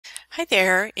Hi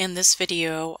there. In this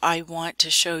video, I want to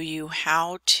show you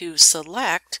how to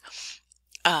select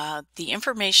the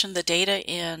information, the data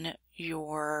in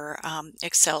your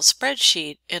Excel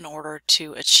spreadsheet in order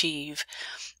to achieve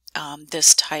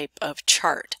this type of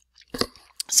chart.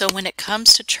 So when it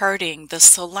comes to charting, the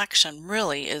selection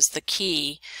really is the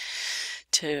key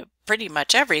to pretty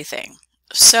much everything.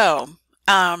 So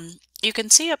you can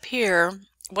see up here,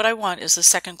 what I want is the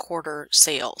second quarter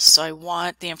sales. So I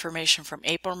want the information from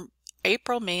April,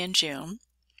 May, and June.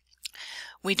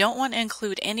 We don't want to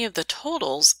include any of the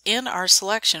totals in our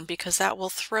selection because that will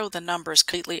throw the numbers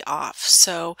completely off.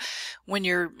 So when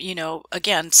you're,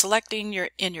 again, selecting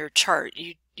in your chart,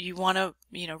 you want to,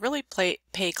 really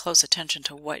pay close attention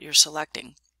to what you're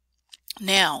selecting.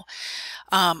 Now,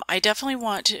 I definitely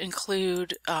want to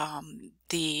include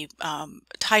the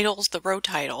titles, the row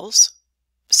titles.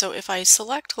 So if I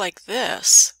select like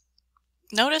this,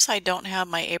 notice I don't have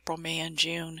my April, May, and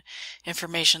June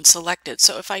information selected.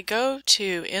 So if I go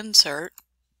to Insert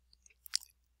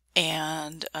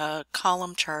and a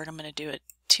column chart, I'm going to do a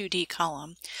 2D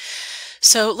column.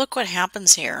 So look what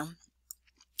happens here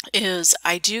is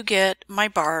I do get my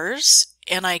bars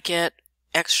and I get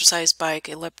exercise bike,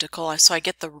 elliptical. So I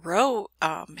get the row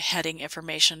heading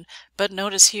information, but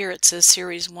notice here it says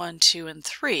series 1, 2, and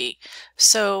 3.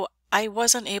 So I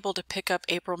wasn't able to pick up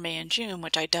April, May, and June,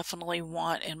 which I definitely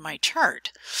want in my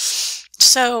chart.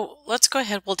 So let's go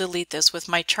ahead, we'll delete this. With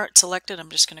my chart selected, I'm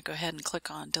just going to go ahead and click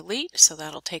on delete, so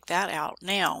that'll take that out.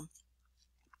 Now,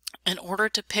 in order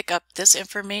to pick up this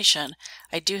information,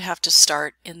 I do have to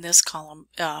start in this column,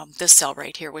 this cell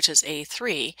right here, which is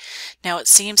A3. Now it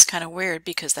seems kind of weird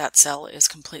because that cell is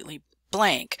completely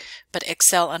blank, but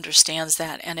Excel understands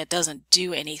that and it doesn't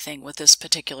do anything with this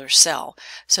particular cell.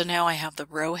 So now I have the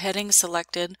row heading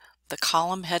selected, the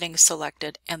column heading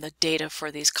selected, and the data for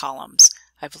these columns.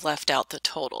 I've left out the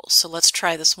totals. So let's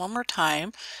try this one more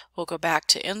time. We'll go back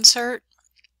to Insert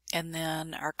and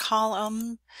then our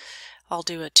column. I'll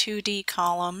do a 2D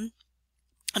column.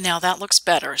 Now that looks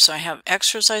better. So I have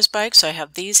exercise bike, so I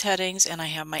have these headings, and I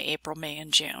have my April, May,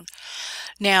 and June.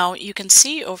 Now you can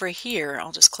see over here,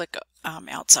 I'll just click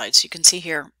outside, so you can see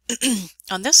here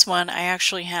on this one I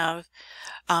actually have,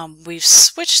 we've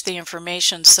switched the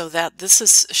information so that this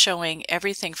is showing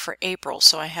everything for April.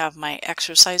 So I have my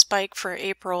exercise bike for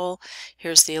April,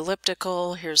 here's the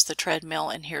elliptical, here's the treadmill,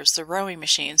 and here's the rowing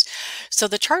machines. So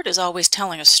the chart is always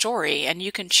telling a story, and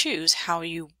you can choose how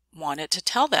you want it to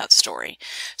tell that story.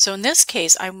 So in this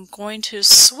case, I'm going to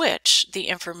switch the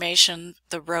information,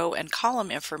 the row and column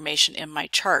information in my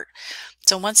chart.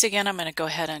 So once again, I'm going to go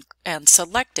ahead and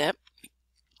select it.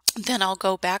 Then I'll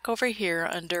go back over here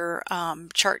under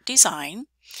Chart Design,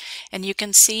 and you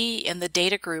can see in the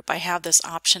data group I have this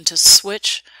option to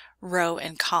switch row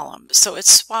and column. So it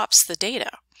swaps the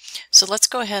data. So let's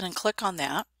go ahead and click on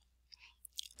that,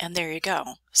 and there you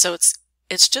go. So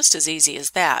it's just as easy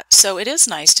as that. So it is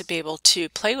nice to be able to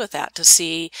play with that to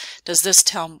see, does this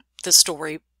tell the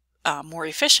story more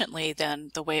efficiently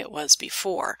than the way it was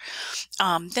before.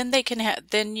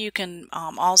 Then you can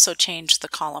also change the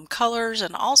column colors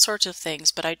and all sorts of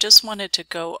things, but I just wanted to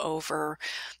go over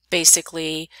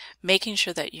basically making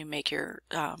sure that you make your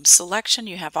selection,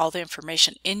 you have all the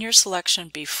information in your selection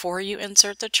before you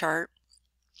insert the chart,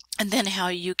 and then how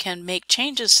you can make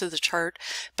changes to the chart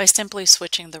by simply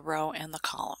switching the row and the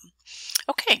column.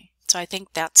 Okay, so I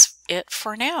think that's it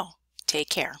for now. Take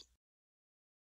care.